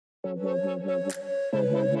Today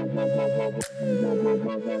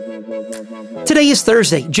is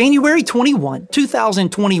Thursday, January 21,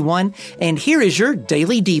 2021, and here is your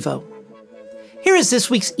Daily Devo. Here is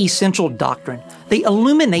this week's essential doctrine, the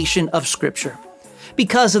illumination of Scripture.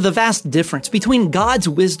 Because of the vast difference between God's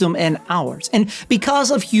wisdom and ours, and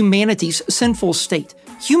because of humanity's sinful state,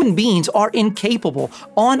 human beings are incapable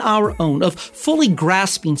on our own of fully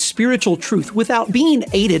grasping spiritual truth without being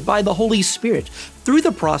aided by the Holy Spirit through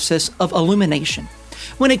the process of illumination.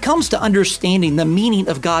 When it comes to understanding the meaning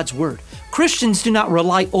of God's Word, Christians do not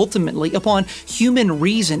rely ultimately upon human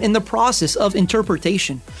reason in the process of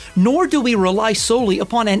interpretation, nor do we rely solely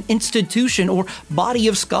upon an institution or body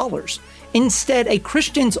of scholars. Instead, a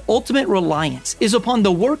Christian's ultimate reliance is upon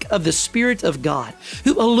the work of the Spirit of God,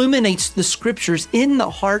 who illuminates the Scriptures in the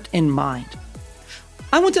heart and mind.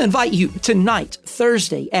 I want to invite you tonight,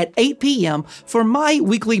 Thursday at 8 p.m. for my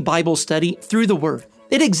weekly Bible study through the Word.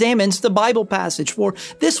 It examines the Bible passage for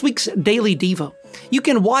this week's Daily Devo. You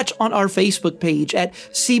can watch on our Facebook page at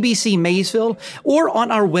CBC Maysville or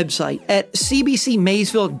on our website at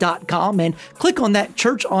cbcmaysville.com and click on that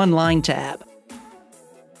Church Online tab.